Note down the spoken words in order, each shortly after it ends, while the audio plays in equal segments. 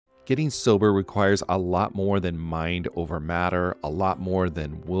Getting sober requires a lot more than mind over matter, a lot more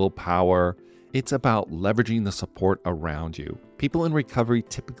than willpower. It's about leveraging the support around you. People in recovery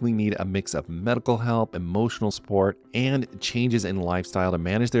typically need a mix of medical help, emotional support, and changes in lifestyle to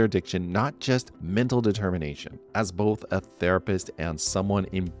manage their addiction, not just mental determination. As both a therapist and someone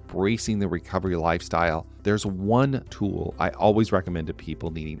embracing the recovery lifestyle, there's one tool I always recommend to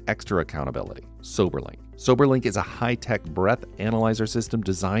people needing extra accountability: SoberLink. SoberLink is a high-tech breath analyzer system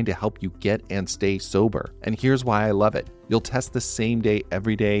designed to help you get and stay sober. And here's why I love it. You'll test the same day,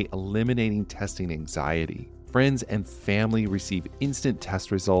 every day, eliminating testing anxiety. Friends and family receive instant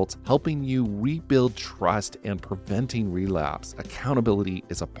test results, helping you rebuild trust and preventing relapse. Accountability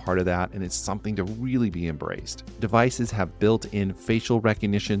is a part of that, and it's something to really be embraced. Devices have built-in facial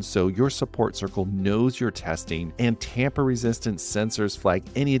recognition, so your support circle knows you're testing, and tamper-resistant sensors flag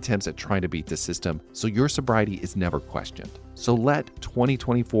any attempts at trying to beat the system, so your sobriety is never questioned. So let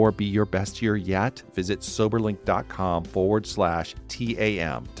 2024 be your best year yet. Visit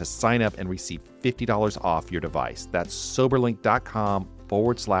soberlink.com/TAM to sign up and receive $50 off your device. That's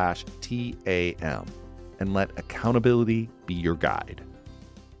soberlink.com/TAM. And let accountability be your guide.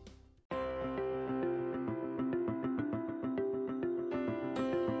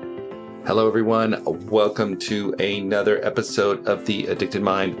 Hello, everyone. Welcome to another episode of the Addicted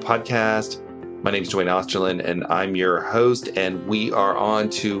Mind podcast. My name is Dwayne Osterlin, and I'm your host, and we are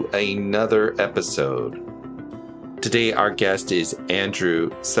on to another episode. Today, our guest is Andrew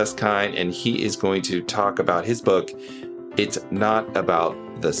Susskind, and he is going to talk about his book, It's Not About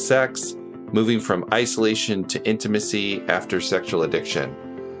the Sex, Moving from Isolation to Intimacy After Sexual Addiction.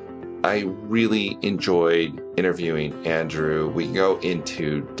 I really enjoyed interviewing Andrew. We go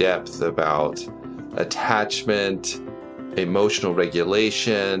into depth about attachment, emotional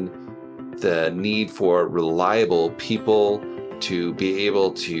regulation, the need for reliable people to be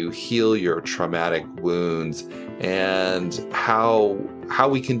able to heal your traumatic wounds, and how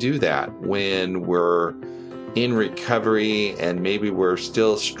we can do that when we're in recovery and maybe we're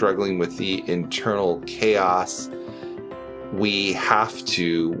still struggling with the internal chaos. We have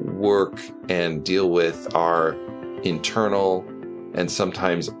to work and deal with our internal and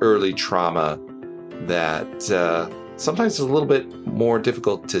sometimes early trauma that sometimes it's a little bit more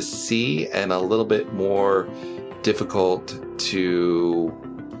difficult to see and a little bit more difficult to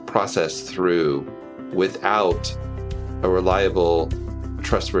process through without a reliable,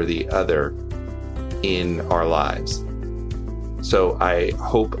 trustworthy other in our lives. So I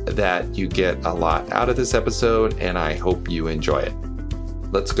hope that you get a lot out of this episode, and I hope you enjoy it.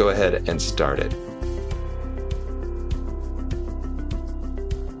 Let's go ahead and start it.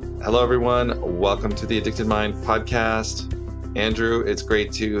 Hello, everyone. Welcome to the Addicted Mind podcast. Andrew, it's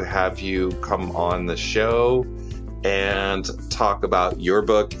great to have you come on the show and talk about your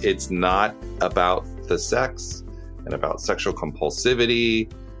book. It's not about the sex and about sexual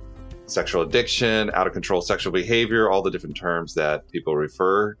compulsivity, sexual addiction, out of control sexual behavior, all the different terms that people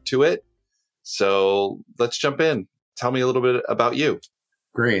refer to it. So let's jump in. Tell me a little bit about you.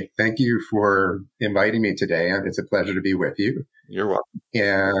 Great. Thank you for inviting me today. It's a pleasure to be with you. You're welcome.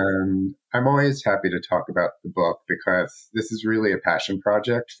 And I'm always happy to talk about the book because this is really a passion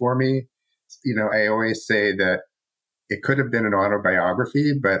project for me. You know, I always say that it could have been an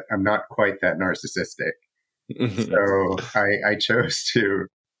autobiography, but I'm not quite that narcissistic. So I chose to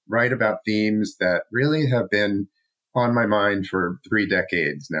write about themes that really have been on my mind for 3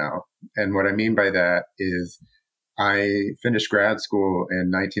 decades now. And what I mean by that is I finished grad school in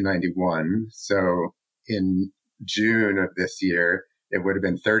 1991. So in June of this year, it would have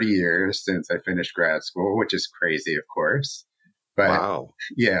been 30 years since I finished grad school, which is crazy, of course. But wow.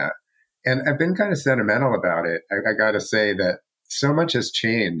 Yeah. And I've been kind of sentimental about it. I got to say that so much has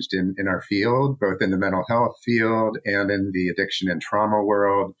changed in our field, both in the mental health field and in the addiction and trauma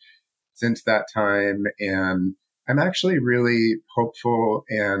world since that time. And I'm actually really hopeful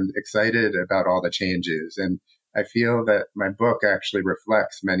and excited about all the changes. And I feel that my book actually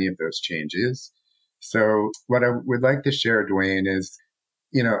reflects many of those changes. So what I would like to share, Dwayne, is,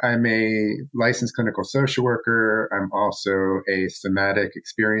 you know, I'm a licensed clinical social worker. I'm also a somatic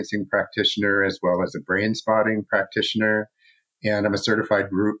experiencing practitioner as well as a Brainspotting practitioner. And I'm a certified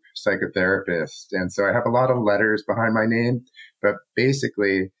group psychotherapist. And so I have a lot of letters behind my name, but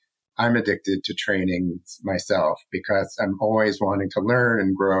basically I'm addicted to training myself because I'm always wanting to learn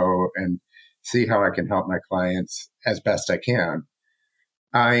and grow and see how I can help my clients as best I can.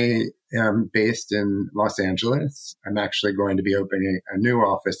 I am based in Los Angeles. I'm actually going to be opening a new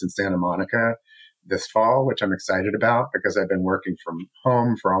office in Santa Monica this fall, which I'm excited about because I've been working from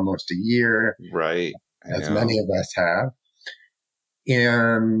home for almost a year. Right. As many of us have.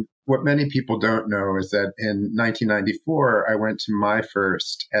 And what many people don't know is that in 1994, I went to my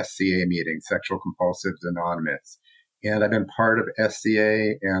first SCA meeting, Sexual Compulsives Anonymous. And I've been part of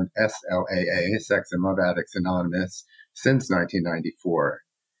SCA and SLAA, Sex and Love Addicts Anonymous, since 1994.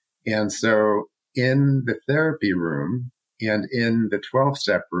 And so in the therapy room and in the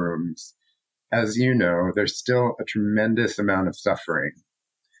 12-step rooms, as you know, there's still a tremendous amount of suffering.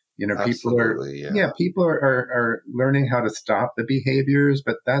 Absolutely, yeah. People are learning how to stop the behaviors,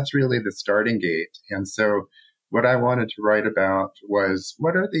 but that's really the starting gate. And so what I wanted to write about was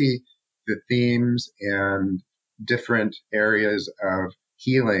what are the themes and different areas of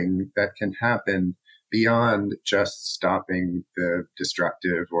healing that can happen beyond just stopping the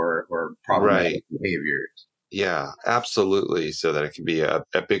destructive or problematic behaviors. Yeah, absolutely. So that it can be a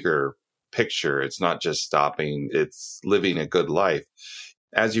bigger picture. It's not just stopping, it's living a good life.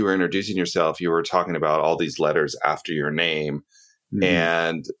 As you were introducing yourself, you were talking about all these letters after your name. Mm-hmm.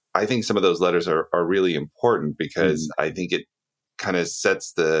 And I think some of those letters are really important because I think it kind of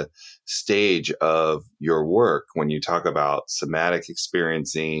sets the stage of your work when you talk about somatic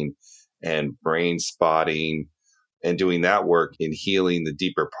experiencing and brain spotting and doing that work in healing the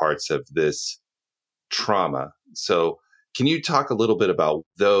deeper parts of this trauma. So can you talk a little bit about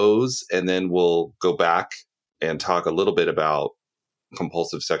those, and then we'll go back and talk a little bit about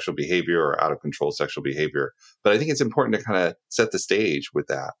compulsive sexual behavior or out of control sexual behavior. But I think it's important to kind of set the stage with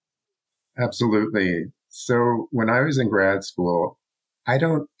that. Absolutely. So when I was in grad school, I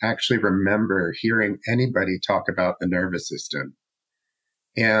don't actually remember hearing anybody talk about the nervous system.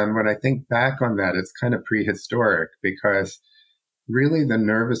 And when I think back on that, it's kind of prehistoric because really the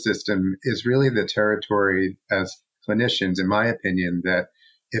nervous system is really the territory as clinicians, in my opinion, that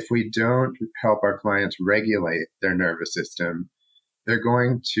if we don't help our clients regulate their nervous system, they're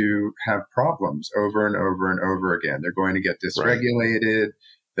going to have problems over and over and over again. They're going to get dysregulated. Right.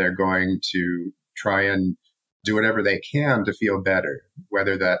 They're going to try and do whatever they can to feel better,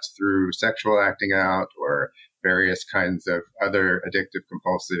 whether that's through sexual acting out or various kinds of other addictive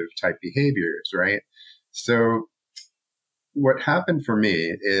compulsive type behaviors, right? So what happened for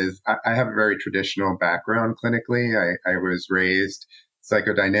me is I have a very traditional background clinically. I was raised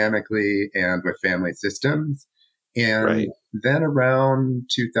psychodynamically and with family systems. And then around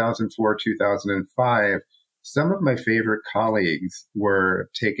 2004, 2005, some of my favorite colleagues were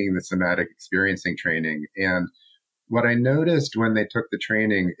taking the somatic experiencing training. And what I noticed when they took the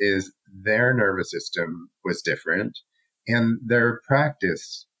training is their nervous system was different and their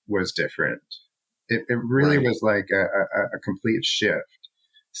practice was different. It really was like a complete shift.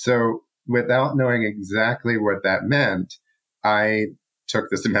 So without knowing exactly what that meant, I took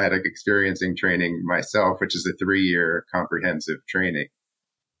the somatic experiencing training myself, which is a 3-year comprehensive training.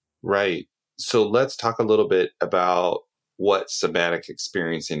 Right. So let's talk a little bit about what somatic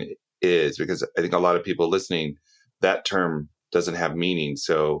experiencing is, because I think a lot of people listening, that term doesn't have meaning.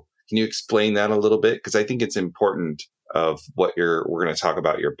 So can you explain that a little bit? Because I think it's important of what we're going to talk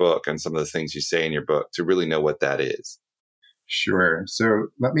about your book and some of the things you say in your book to really know what that is. Sure. So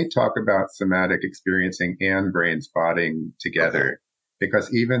let me talk about somatic experiencing and brain spotting together,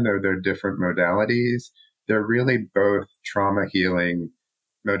 because even though they're different modalities, they're really both trauma healing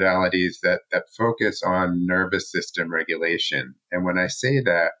modalities that focus on nervous system regulation. And when I say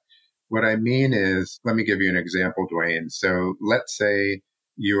that, what I mean is, let me give you an example, Dwayne. So let's say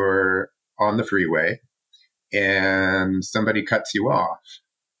you're on the freeway and somebody cuts you off.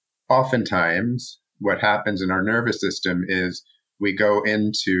 Oftentimes, what happens in our nervous system is we go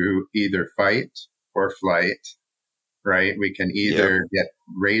into either fight or flight, right? We can either get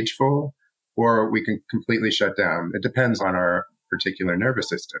rageful or we can completely shut down. It depends on our particular nervous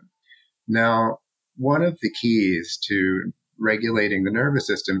system. Now, one of the keys to regulating the nervous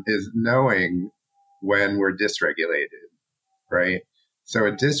system is knowing when we're dysregulated, right? So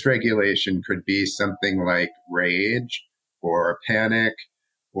a dysregulation could be something like rage or panic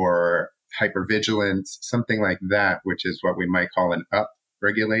or hypervigilance, something like that, which is what we might call an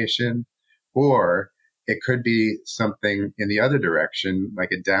up-regulation. Or it could be something in the other direction, like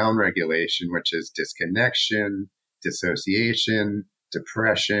a down-regulation, which is disconnection, dissociation,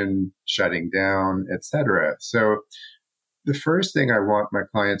 depression, shutting down, etc. So the first thing I want my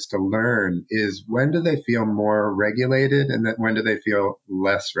clients to learn is when do they feel more regulated and then when do they feel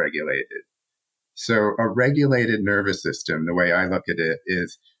less regulated? So a regulated nervous system, the way I look at it,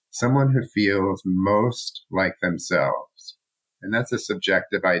 is someone who feels most like themselves. And that's a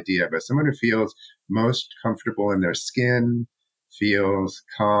subjective idea, but someone who feels most comfortable in their skin, feels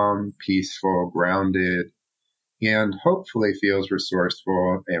calm, peaceful, grounded, and hopefully feels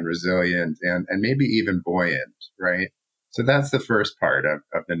resourceful and resilient and maybe even buoyant, right? So that's the first part of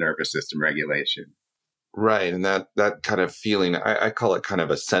the nervous system regulation. Right. And that kind of feeling, I call it kind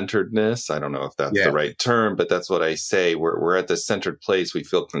of a centeredness. I don't know if that's the Yeah, right term, but that's what I say. We're at the centered place. We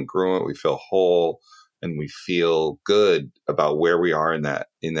feel congruent, we feel whole, and we feel good about where we are in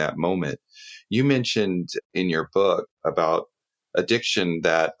that moment. You mentioned in your book about addiction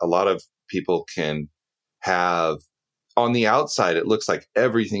that a lot of people can have. On the outside, it looks like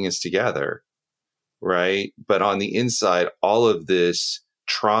everything is together, right? But on the inside, all of this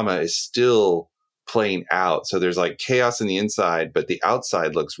trauma is still playing out. So there's like chaos in the inside, but the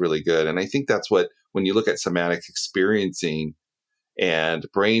outside looks really good. And I think that's what, when you look at somatic experiencing and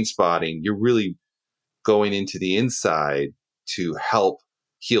brain spotting, you're really going into the inside to help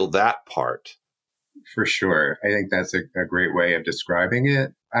heal that part. for sure. I think that's a great way of describing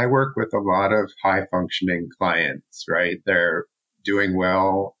it. I work with a lot of high functioning clients, right? They're doing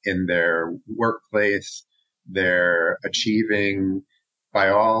well in their workplace. They're achieving, by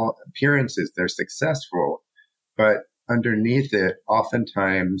all appearances, they're successful. But underneath it,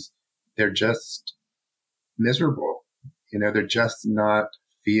 oftentimes they're just miserable. They're just not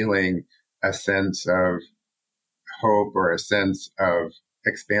feeling a sense of hope or a sense of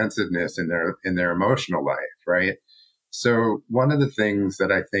expansiveness in their emotional life, right? So one of the things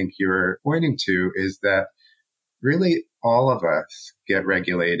that I think you're pointing to is that really all of us get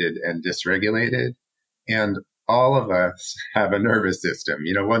regulated and dysregulated, and all of us have a nervous system.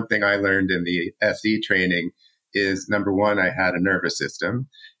 One thing I learned in the SE training is, number one, I had a nervous system,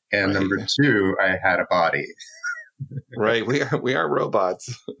 and Right. number two, I had a body. Right. We are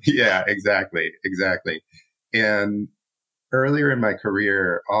robots. Yeah, exactly. And earlier in my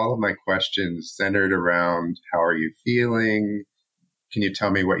career, all of my questions centered around, how are you feeling? Can you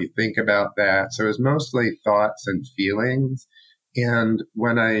tell me what you think about that? So it was mostly thoughts and feelings. And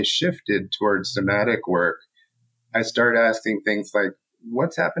when I shifted towards somatic work, I started asking things like,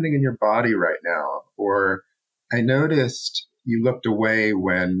 what's happening in your body right now? Or I noticed you looked away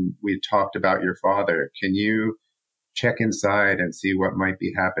when we talked about your father. Can you check inside and see what might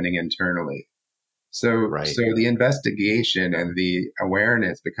be happening internally? So, Right. so the investigation and the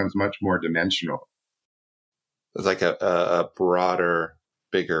awareness becomes much more dimensional. It's like a broader,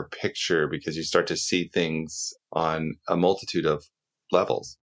 bigger picture, because you start to see things on a multitude of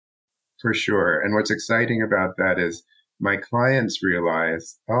levels. For sure. And what's exciting about that is my clients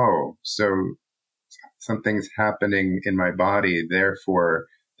realize, oh, so something's happening in my body. Therefore,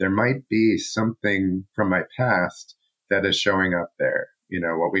 there might be something from my past that is showing up there.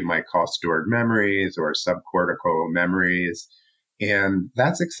 What we might call stored memories or subcortical memories. And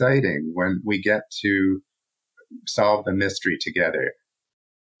that's exciting when we get to solve the mystery together.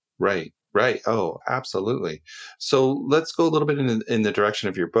 Right. Oh, absolutely. So let's go a little bit in the direction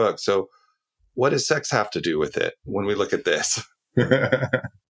of your book. So what does sex have to do with it when we look at this?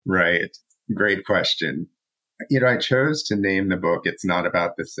 Right. Great question. I chose to name the book It's Not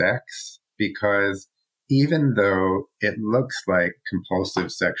About the Sex because even though it looks like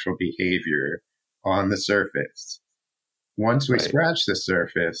compulsive sexual behavior on the surface, once we scratch the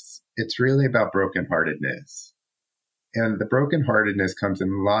surface, it's really about brokenheartedness. And the brokenheartedness comes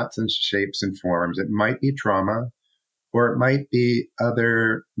in lots of shapes and forms. It might be trauma, or it might be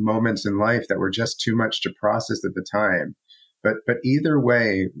other moments in life that were just too much to process at the time. But either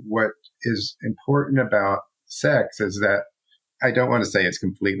way, what is important about sex is that I don't want to say it's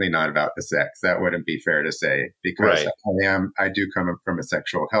completely not about the sex. That wouldn't be fair to say, because I do come from a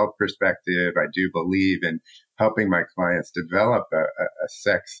sexual health perspective. I do believe in helping my clients develop a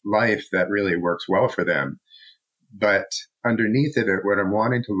sex life that really works well for them. But underneath of it, what I'm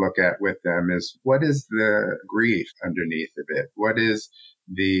wanting to look at with them is, what is the grief underneath of it? What is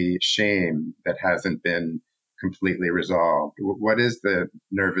the shame that hasn't been completely resolved? What is the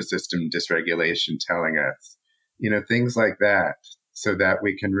nervous system dysregulation telling us? Things like that, so that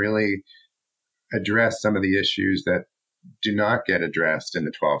we can really address some of the issues that do not get addressed in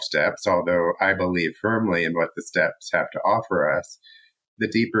the 12 steps. Although I believe firmly in what the steps have to offer us, the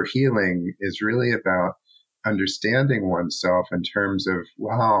deeper healing is really about understanding oneself in terms of,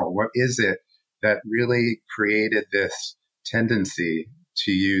 wow, what is it that really created this tendency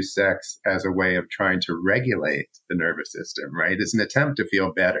to use sex as a way of trying to regulate the nervous system, right? It's an attempt to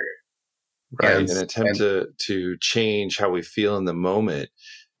feel better. Right. An attempt to change how we feel in the moment.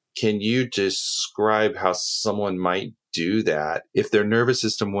 Can you describe how someone might do that if their nervous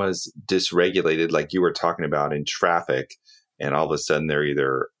system was dysregulated, like you were talking about in traffic, and all of a sudden they're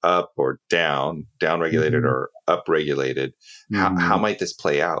either up or down-regulated or up-regulated? How might this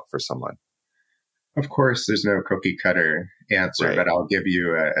play out for someone? Of course, there's no cookie cutter answer, but I'll give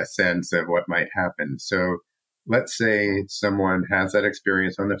you a sense of what might happen. So let's say someone has that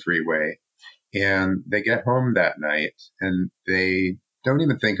experience on the freeway and they get home that night and they don't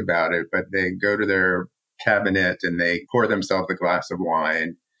even think about it, but they go to their cabinet and they pour themselves a glass of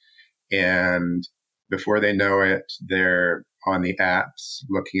wine. And before they know it, they're on the apps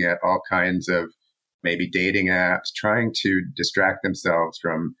looking at all kinds of maybe dating apps, trying to distract themselves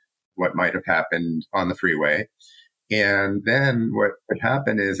from what might have happened on the freeway. And then what could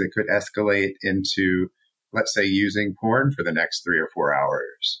happen is it could escalate into, let's say, using porn for the next 3 or 4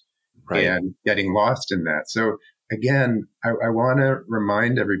 hours Right. and getting lost in that. So again, I want to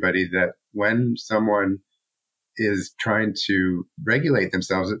remind everybody that when someone is trying to regulate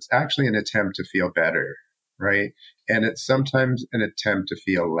themselves, it's actually an attempt to feel better, right? And it's sometimes an attempt to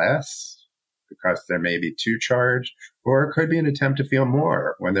feel less because they're maybe too charged, or it could be an attempt to feel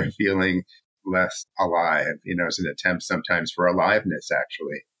more when they're feeling less alive. It's an attempt sometimes for aliveness,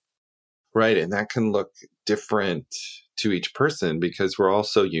 actually. Right. And that can look different to each person because we're all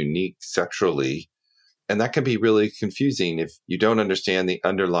so unique sexually. And that can be really confusing if you don't understand the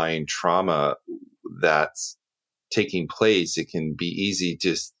underlying trauma that's taking place. It can be easy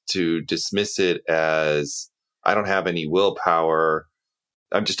just to dismiss it as, I don't have any willpower.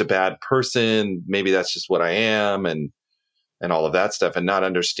 I'm just a bad person. Maybe that's just what I am. And all of that stuff, and not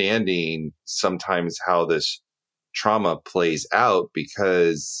understanding sometimes how this trauma plays out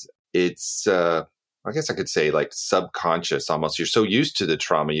because it's, I guess I could say like subconscious almost. You're so used to the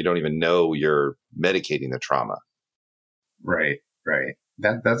trauma, you don't even know you're medicating the trauma. Right, right.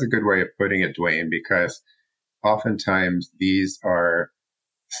 That's a good way of putting it, Dwayne, because oftentimes these are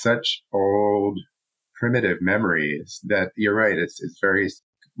such old, primitive memories that you're right. It's very,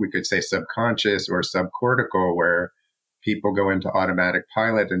 we could say subconscious or subcortical, where people go into automatic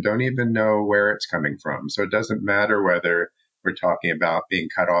pilot and don't even know where it's coming from. So it doesn't matter whether we're talking about being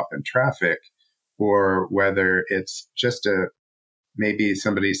cut off in traffic or whether it's just maybe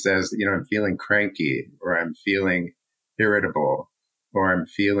somebody says, I'm feeling cranky, or I'm feeling irritable, or I'm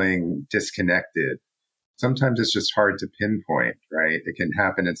feeling disconnected. Sometimes it's just hard to pinpoint, right? It can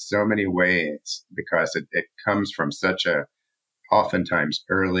happen in so many ways because it comes from such a oftentimes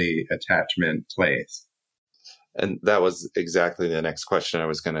early attachment place. And that was exactly the next question I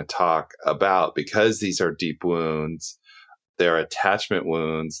was going to talk about, because these are deep wounds. They're attachment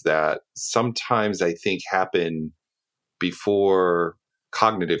wounds that sometimes I think happen before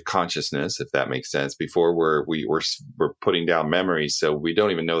cognitive consciousness, if that makes sense, before we're putting down memories. So we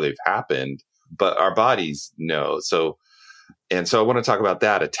don't even know they've happened, but our bodies know. So I want to talk about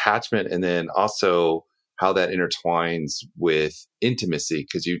that attachment, and then also how that intertwines with intimacy,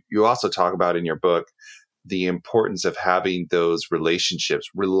 because you also talk about in your book the importance of having those relationships,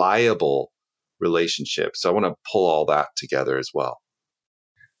 reliable relationships. So I want to pull all that together as well.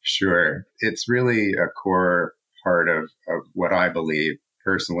 Sure. It's really a core part of what I believe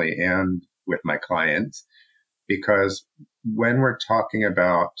personally and with my clients, because when we're talking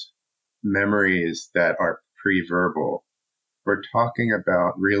about memories that are pre-verbal, we're talking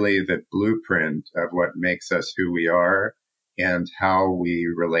about really the blueprint of what makes us who we are and how we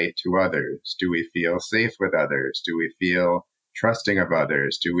relate to others. Do we feel safe with others? Do we feel trusting of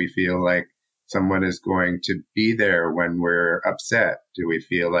others? Do we feel like someone is going to be there when we're upset? Do we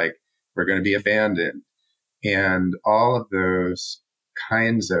feel like we're going to be abandoned? And all of those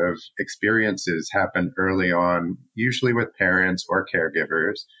kinds of experiences happen early on, usually with parents or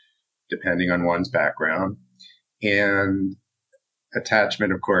caregivers, depending on one's background. And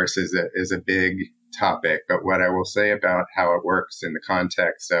attachment, of course, is a big topic. But what I will say about how it works in the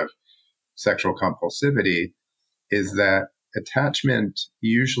context of sexual compulsivity is that attachment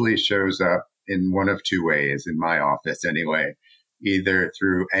usually shows up in one of two ways, in my office anyway, either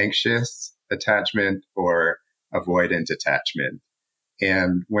through anxious attachment or avoidant attachment.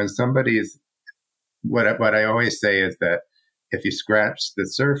 And when somebody's, what I always say is that if you scratch the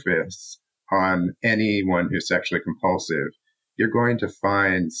surface on anyone who's sexually compulsive, you're going to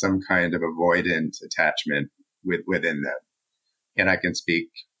find some kind of avoidant attachment within them. And I can speak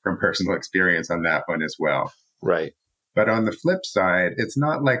from personal experience on that one as well. Right. But on the flip side, it's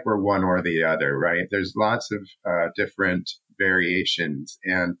not like we're one or the other, right? There's lots of different variations.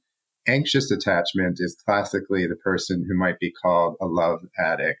 And anxious attachment is classically the person who might be called a love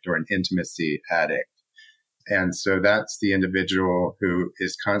addict or an intimacy addict. And so that's the individual who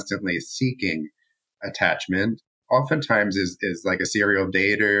is constantly seeking attachment, oftentimes is like a serial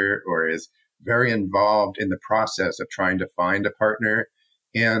dater or is very involved in the process of trying to find a partner.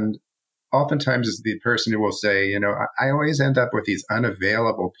 And oftentimes is the person who will say, I always end up with these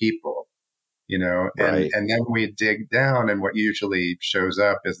unavailable people, Right. and then we dig down and what usually shows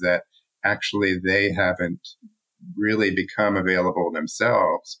up is that actually they haven't really become available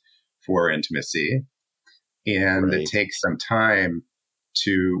themselves for intimacy. And it takes some time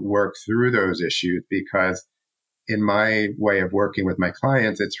to work through those issues, because in my way of working with my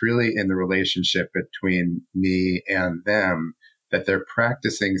clients, it's really in the relationship between me and them that they're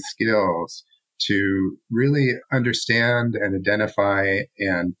practicing skills to really understand and identify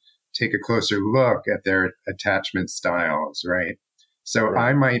and take a closer look at their attachment styles, right? So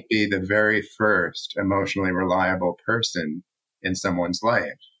I might be the very first emotionally reliable person in someone's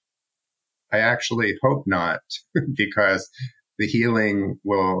life. I actually hope not, because the healing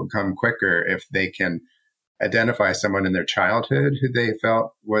will come quicker if they can identify someone in their childhood who they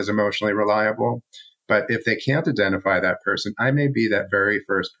felt was emotionally reliable. But if they can't identify that person, I may be that very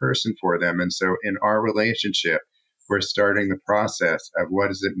first person for them. And so in our relationship, we're starting the process of what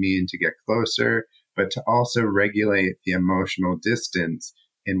does it mean to get closer, but to also regulate the emotional distance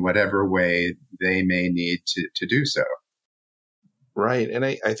in whatever way they may need to do so. Right. And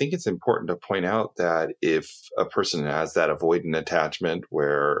I think it's important to point out that if a person has that avoidant attachment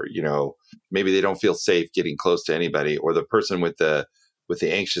where, maybe they don't feel safe getting close to anybody, or the person with the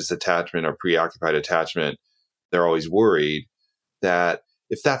anxious attachment or preoccupied attachment, they're always worried, that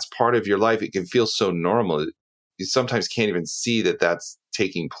if that's part of your life, it can feel so normal. You sometimes can't even see that that's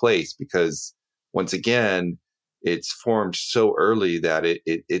taking place, because once again, it's formed so early that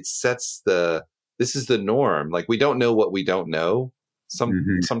it sets this is the norm. Like, we don't know what we don't know.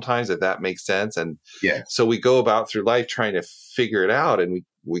 Sometimes, if that makes sense. And so we go about through life trying to figure it out, and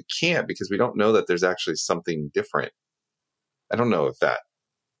we can't, because we don't know that there's actually something different. I don't know if that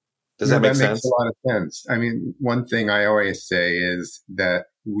that make sense? Makes a lot of sense. I mean, one thing I always say is that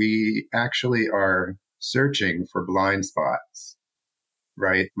we actually are searching for blind spots,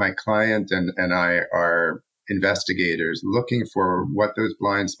 right? My client and I are investigators looking for what those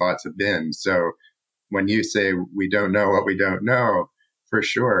blind spots have been. So when you say we don't know what we don't know, for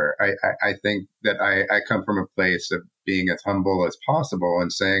sure, I think that I come from a place of being as humble as possible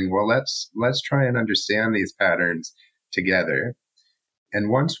and saying, well, let's try and understand these patterns together. And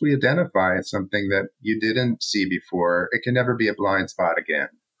once we identify something that you didn't see before, it can never be a blind spot again.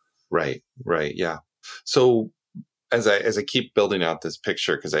 Right. Yeah. So as I keep building out this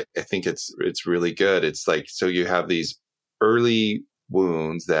picture, because I think it's really good. It's like, so you have these early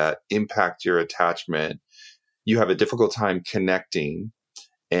wounds that impact your attachment. You have a difficult time connecting,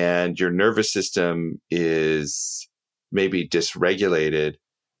 and your nervous system is maybe dysregulated.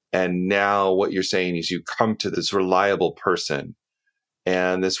 And now what you're saying is you come to this reliable person,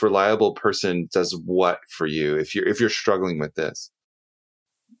 and this reliable person does what for you if you're struggling with this?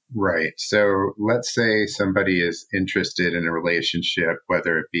 Right. So let's say somebody is interested in a relationship,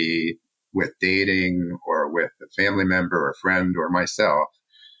 whether it be with dating or with a family member or friend or myself.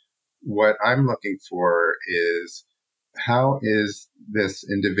 What I'm looking for is, how is this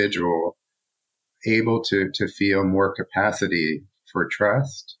individual able to feel more capacity for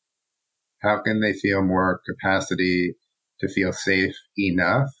trust? How can they feel more capacity to feel safe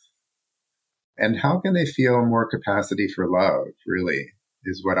enough? And how can they feel more capacity for love, really,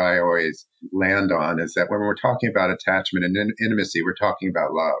 is what I always land on, is that when we're talking about attachment and intimacy, we're talking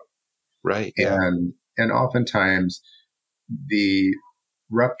about love. Right. Yeah. And oftentimes the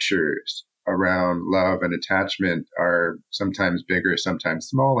ruptures around love and attachment are sometimes bigger, sometimes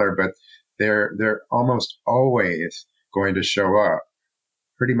smaller, but they're almost always going to show up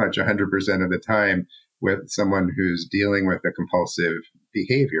pretty much 100% of the time with someone who's dealing with a compulsive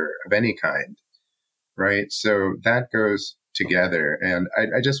behavior of any kind, right? So that goes together. And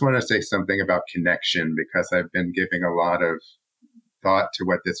I just want to say something about connection, because I've been giving a lot of thought to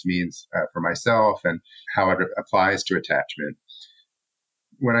what this means for myself and how it applies to attachment.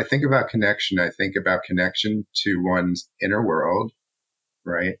 When I think about connection, I think about connection to one's inner world,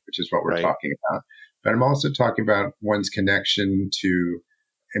 right? Which is what we're talking about. But I'm also talking about one's connection to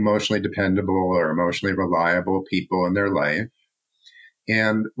emotionally dependable or emotionally reliable people in their life.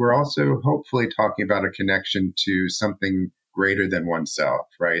 And we're also hopefully talking about a connection to something greater than oneself,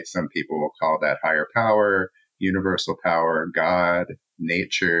 right? Some people will call that higher power, universal power, God,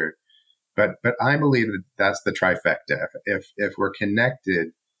 nature. But I believe that that's the trifecta. If we're connected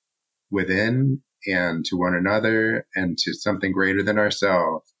within and to one another and to something greater than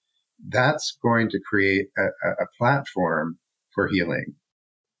ourselves, that's going to create a platform for healing.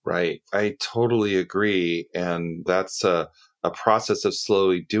 Right. I totally agree. And that's a process of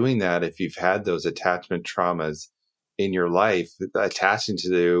slowly doing that. If you've had those attachment traumas in your life, attaching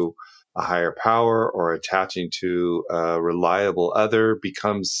to a higher power or attaching to a reliable other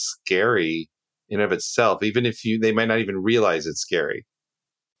becomes scary in of itself, even if they might not even realize it's scary.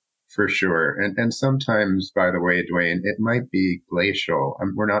 For sure. And sometimes, by the way, Dwayne, it might be glacial.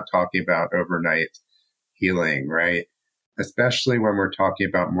 We're not talking about overnight healing, right? Especially when we're talking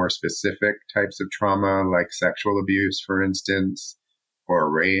about more specific types of trauma, like sexual abuse, for instance,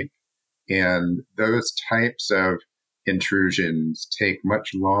 or rape. And those types of intrusions take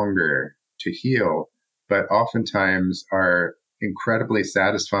much longer to heal, but oftentimes are incredibly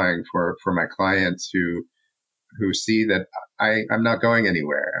satisfying for my clients who see that I'm not going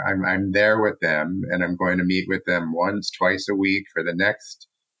anywhere. I'm there with them, and I'm going to meet with them once, twice a week for the next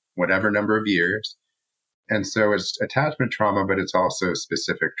whatever number of years. And so it's attachment trauma, but it's also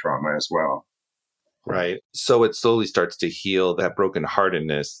specific trauma as well. Right. So it slowly starts to heal that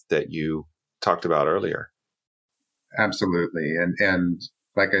brokenheartedness that you talked about earlier. Absolutely. And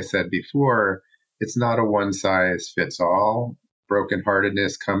like I said before, it's not a one size fits all.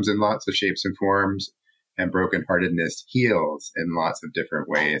 Brokenheartedness comes in lots of shapes and forms, and brokenheartedness heals in lots of different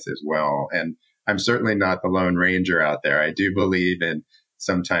ways as well. And I'm certainly not the Lone Ranger out there. I do believe in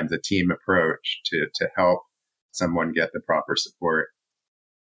sometimes a team approach to help someone get the proper support.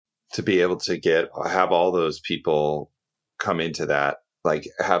 To be able to have all those people come into that, like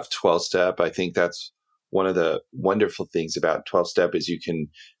have 12-step. I think that's one of the wonderful things about 12-step is you can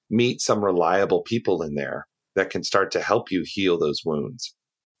meet some reliable people in there that can start to help you heal those wounds.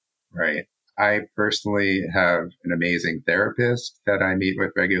 Right. I personally have an amazing therapist that I meet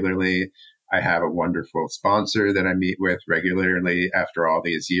with regularly. I have a wonderful sponsor that I meet with regularly after all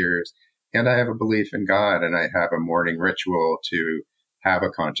these years. And I have a belief in God, and I have a morning ritual to have a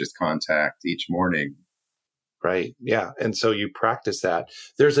conscious contact each morning. Right. Yeah. And so you practice that.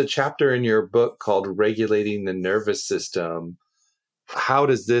 There's a chapter in your book called Regulating the Nervous System. How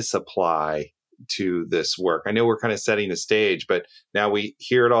does this apply to this work? I know we're kind of setting the stage, but now we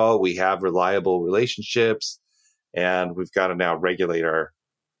hear it all. We have reliable relationships, and we've got to now regulate our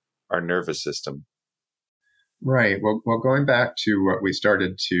nervous system. Right. Well, going back to what we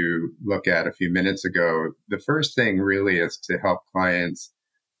started to look at a few minutes ago, the first thing really is to help clients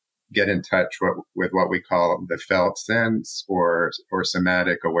get in touch with what we call the felt sense or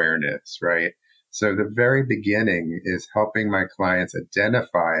somatic awareness, right? So the very beginning is helping my clients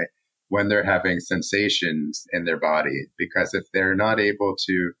identify when they're having sensations in their body, because if they're not able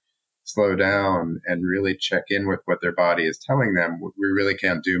to slow down and really check in with what their body is telling them, we really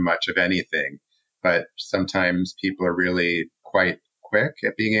can't do much of anything. But sometimes people are really quite quick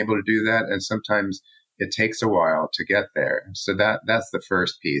at being able to do that. And sometimes it takes a while to get there. So that's the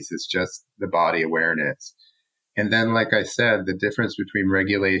first piece. It's just the body awareness. And then, like I said, the difference between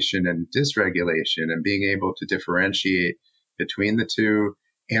regulation and dysregulation and being able to differentiate between the two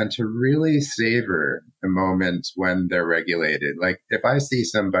and to really savor the moments when they're regulated. Like if I see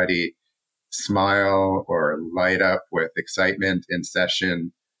somebody smile or light up with excitement in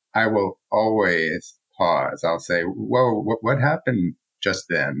session, I will always pause. I'll say, whoa, what happened just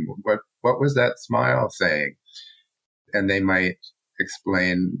then? What was that smile saying? And they might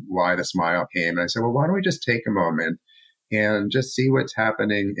explain why the smile came. And I said, well, why don't we just take a moment and just see what's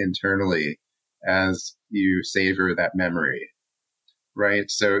happening internally as you savor that memory, right?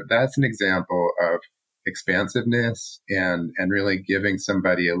 So that's an example of expansiveness and really giving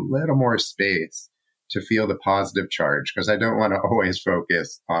somebody a little more space to feel the positive charge, because I don't want to always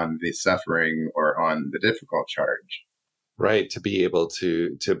focus on the suffering or on the difficult charge. Right. To be able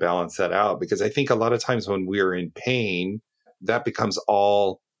to balance that out. Because I think a lot of times when we're in pain, that becomes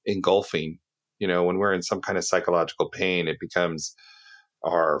all engulfing. You know, when we're in some kind of psychological pain, it becomes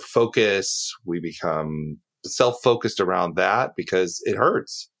our focus. We become self-focused around that because it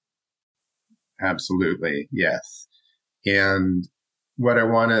hurts. Absolutely. Yes. And what I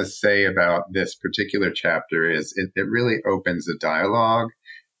want to say about this particular chapter is it really opens a dialogue.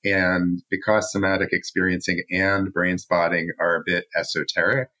 And because somatic experiencing and brain spotting are a bit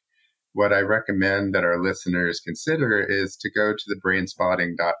esoteric, what I recommend that our listeners consider is to go to the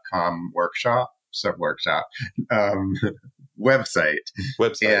brainspotting.com website.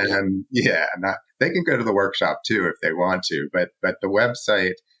 And they can go to the workshop too if they want to, but the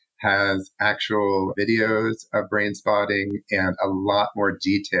website has actual videos of brain spotting and a lot more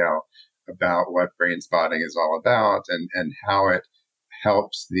detail about what brain spotting is all about and how it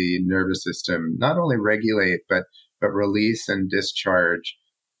helps the nervous system not only regulate, but release and discharge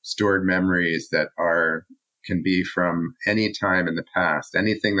stored memories that can be from any time in the past,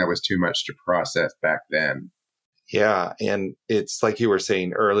 anything that was too much to process back then. Yeah. And it's like you were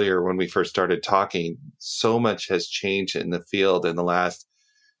saying earlier when we first started talking, so much has changed in the field in the last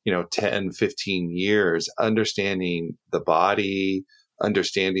 10, 15 years, understanding the body,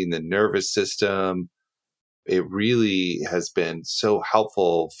 understanding the nervous system, It really has been so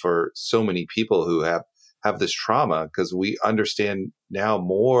helpful for so many people who have this trauma, because we understand now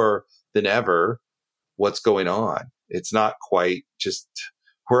more than ever what's going on. It's not quite just,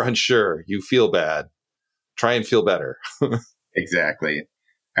 we're unsure. You feel bad. Try and feel better. Exactly.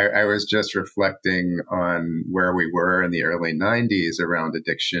 I was just reflecting on where we were in the early 90s around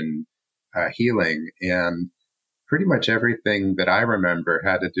addiction healing. And pretty much everything that I remember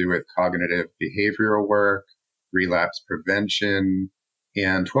had to do with cognitive behavioral work, relapse prevention,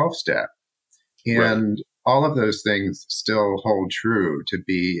 and 12-step. And all of those things still hold true to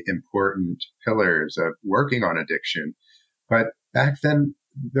be important pillars of working on addiction. But back then,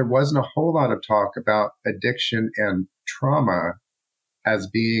 there wasn't a whole lot of talk about addiction and trauma as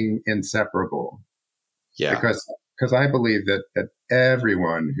being inseparable. Yeah. Because I believe that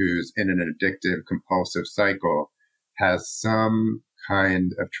everyone who's in an addictive compulsive cycle has some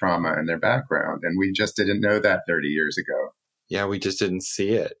kind of trauma in their background. And we just didn't know that 30 years ago. Yeah, we just didn't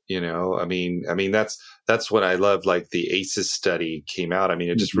see it, I mean, that's what I love. Like the ACEs study came out. I mean,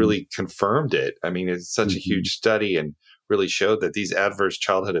 it just really confirmed it. I mean, it's such a huge study and really showed that these adverse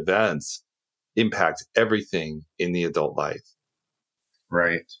childhood events impact everything in the adult life.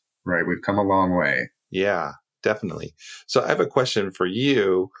 Right. We've come a long way. Yeah, definitely. So I have a question for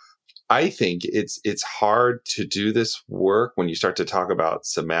you. I think it's hard to do this work when you start to talk about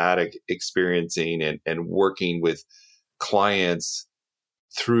somatic experiencing and working with clients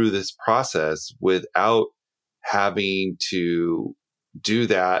through this process without having to do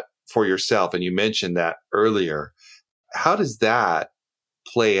that for yourself. And you mentioned that earlier. How does that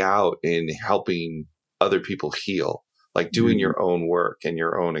play out in helping other people heal? Like doing your own work and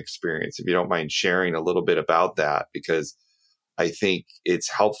your own experience, if you don't mind sharing a little bit about that, because I think it's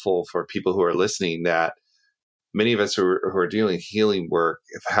helpful for people who are listening that many of us who are doing healing work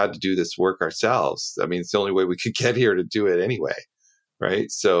have had to do this work ourselves. I mean, it's the only way we could get here to do it anyway, right?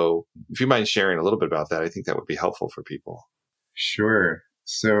 So if you mind sharing a little bit about that, I think that would be helpful for people. Sure.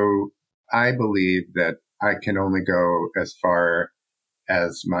 So I believe that I can only go as far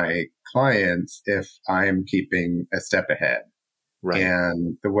as my clients if I'm keeping a step ahead. Right.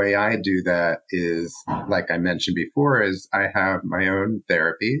 And the way I do that is, like I mentioned before, is I have my own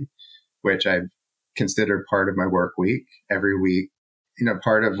therapy, which I've considered part of my work week every week.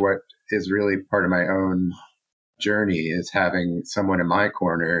 Part of what is really part of my own journey is having someone in my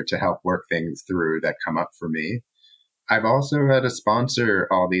corner to help work things through that come up for me. I've also had a sponsor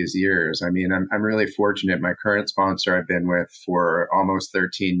all these years. I mean, I'm really fortunate. My current sponsor I've been with for almost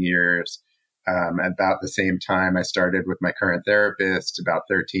 13 years. About the same time I started with my current therapist about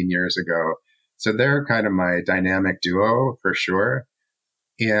 13 years ago. So they're kind of my dynamic duo for sure.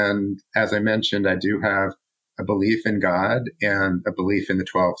 And as I mentioned, I do have a belief in God and a belief in the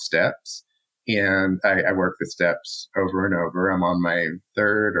 12 steps. And I work the steps over and over. I'm on my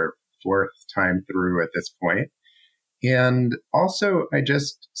third or fourth time through at this point. And also, I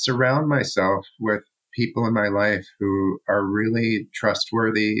just surround myself with people in my life who are really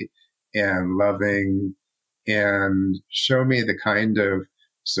trustworthy and loving and show me the kind of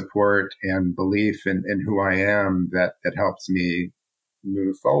support and belief in who I am that helps me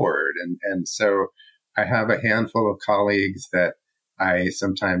move forward. And so I have a handful of colleagues that I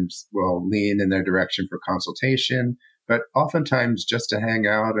sometimes will lean in their direction for consultation, but oftentimes just to hang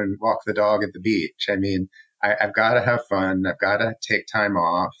out and walk the dog at the beach. I mean, I've got to have fun. I've got to take time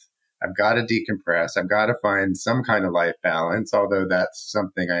off. I've got to decompress. I've got to find some kind of life balance, although that's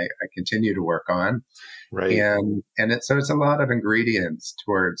something I continue to work on. Right. And so it's a lot of ingredients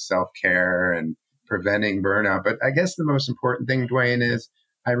towards self-care and preventing burnout. But I guess the most important thing, Dwayne, is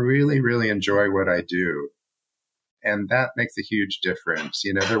I really, really enjoy what I do. And that makes a huge difference.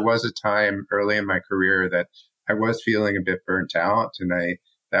 There was a time early in my career that I was feeling a bit burnt out. And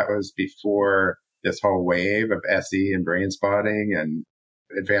that was before this whole wave of SE and Brainspotting and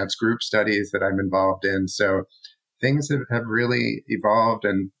advanced group studies that I'm involved in. So things have really evolved.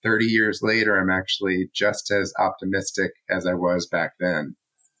 And 30 years later, I'm actually just as optimistic as I was back then.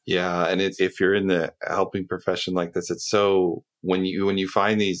 Yeah. And if you're in the helping profession like this, it's so when you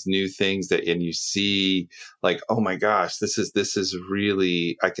find these new things and you see like, oh my gosh, this is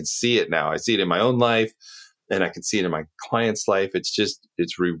really, I can see it now. I see it in my own life and I can see it in my client's life.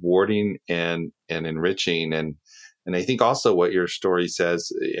 It's rewarding and enriching. And I think also what your story says,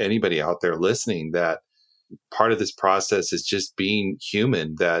 anybody out there listening, that part of this process is just being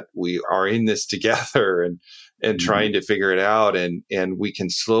human, that we are in this together and trying to figure it out. And we can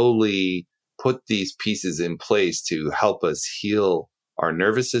slowly put these pieces in place to help us heal our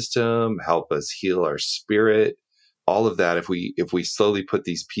nervous system, help us heal our spirit, all of that, if we slowly put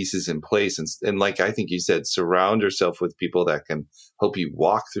these pieces in place and like I think you said, surround yourself with people that can help you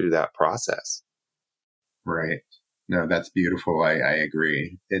walk through that process. Right. No, that's beautiful. I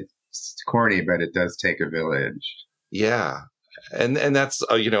agree. It's corny, but it does take a village. Yeah. And that's,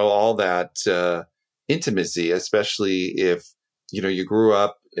 all that intimacy, especially if, you grew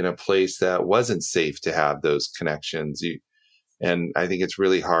up in a place that wasn't safe to have those connections. And I think it's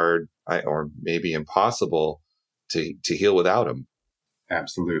really hard or maybe impossible to heal without them.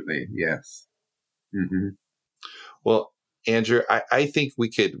 Absolutely. Yes. Mm-hmm. Well, Andrew, I think we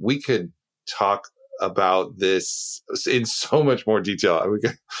could talk about this in so much more detail.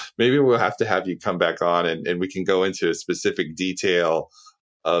 Maybe we'll have to have you come back on and we can go into a specific detail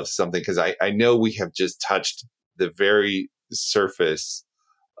of something, because I know we have just touched the very surface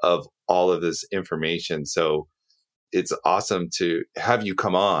of all of this information. So it's awesome to have you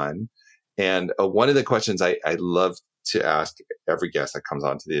come on. And one of the questions I love to ask every guest that comes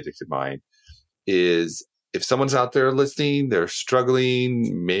on to the Addicted Mind is, if someone's out there listening, they're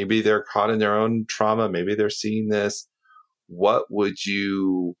struggling, maybe they're caught in their own trauma, maybe they're seeing this, what would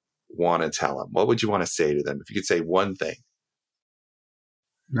you want to tell them? What would you want to say to them? If you could say one thing.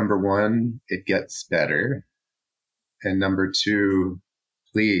 Number one, it gets better. And number two,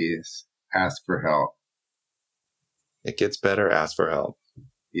 please ask for help. It gets better. Ask for help.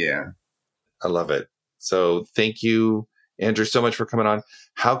 Yeah. I love it. So thank you, Andrew, so much for coming on.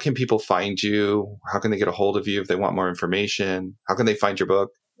 How can people find you? How can they get a hold of you if they want more information? How can they find your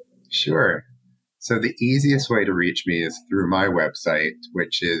book? Sure. So the easiest way to reach me is through my website,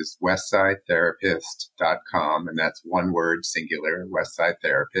 which is westsidetherapist.com. And that's one word, singular, Westside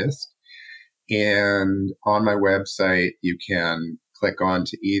Therapist. And on my website, you can click on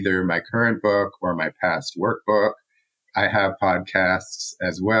to either my current book or my past workbook. I have podcasts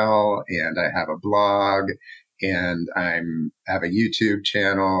as well, and I have a blog, and I have a YouTube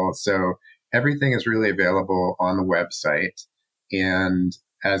channel. So everything is really available on the website. And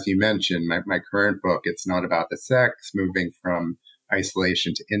as you mentioned, my current book, It's Not About the Sex, Moving from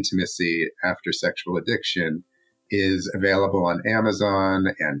Isolation to Intimacy After Sexual Addiction, is available on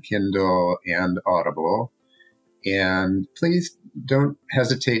Amazon and Kindle and Audible. And please don't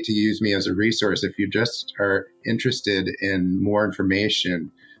hesitate to use me as a resource if you just are interested in more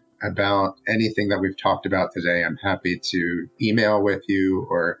information about anything that we've talked about today. I'm happy to email with you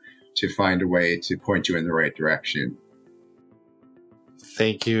or to find a way to point you in the right direction.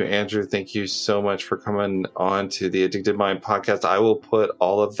 Thank you, Andrew. Thank you so much for coming on to the Addicted Mind podcast. I will put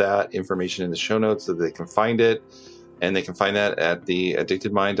all of that information in the show notes so that they can find it, and they can find that at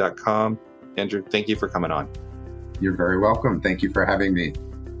theaddictedmind.com. Andrew, thank you for coming on. You're very welcome. Thank you for having me.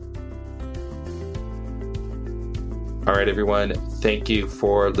 All right, everyone. Thank you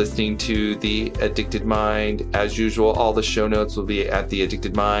for listening to The Addicted Mind. As usual, all the show notes will be at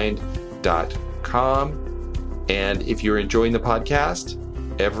theaddictedmind.com. And if you're enjoying the podcast,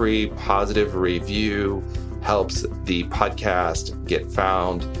 every positive review helps the podcast get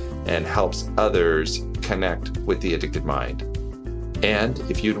found and helps others connect with The Addicted Mind. And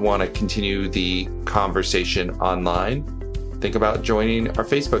if you'd want to continue the conversation online, think about joining our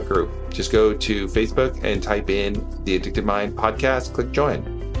Facebook group. Just go to Facebook and type in The Addicted Mind podcast, click join.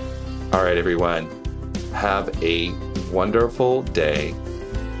 All right, everyone, have a wonderful day,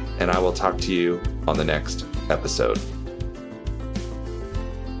 and I will talk to you on the next episode.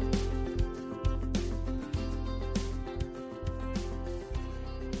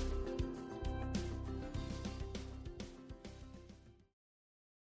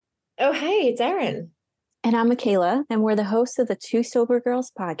 Oh, hey, it's Erin. And I'm Michaela, and we're the hosts of the Two Sober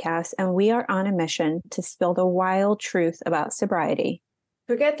Girls podcast, and we are on a mission to spill the wild truth about sobriety.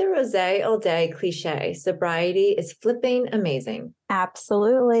 Forget the rosé all day cliche. Sobriety is flipping amazing.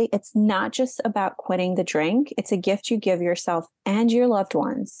 Absolutely. It's not just about quitting the drink. It's a gift you give yourself and your loved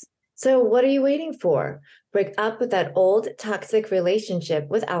ones. So what are you waiting for? Break up with that old toxic relationship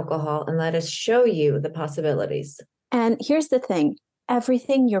with alcohol and let us show you the possibilities. And here's the thing.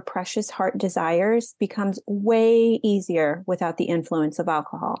 Everything your precious heart desires becomes way easier without the influence of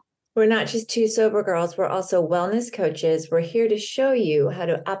alcohol. We're not just two sober girls. We're also wellness coaches. We're here to show you how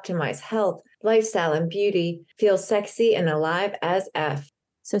to optimize health, lifestyle, and beauty, feel sexy and alive as F.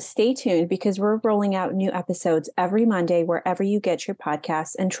 So stay tuned because we're rolling out new episodes every Monday wherever you get your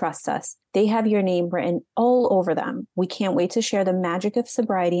podcasts, and trust us, they have your name written all over them. We can't wait to share the magic of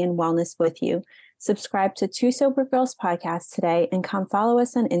sobriety and wellness with you. Subscribe to Two Sober Girls podcast today and come follow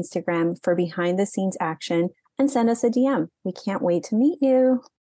us on Instagram for behind the scenes action and send us a DM. We can't wait to meet you.